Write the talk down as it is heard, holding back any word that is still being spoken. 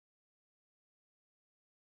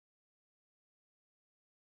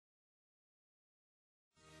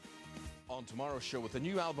On tomorrow's show, with a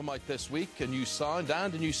new album out this week, a new sound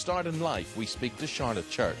and a new start in life, we speak to Charlotte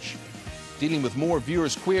Church. Dealing with more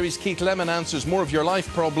viewers' queries, Keith Lemon answers more of your life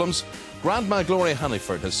problems. Grandma Gloria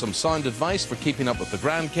Hunniford has some sound advice for keeping up with the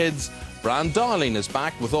grandkids. Bran Darling is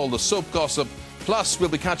back with all the soap gossip. Plus, we'll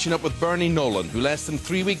be catching up with Bernie Nolan, who less than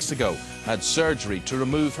 3 weeks ago had surgery to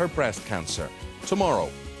remove her breast cancer. Tomorrow,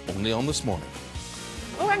 only on This Morning.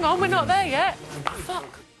 Oh, hang on, we're not there yet.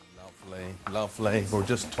 Fuck. Lovely, lovely. We're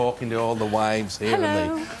just talking to all the wives here.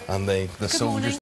 Hello. And the Good soldiers. morning.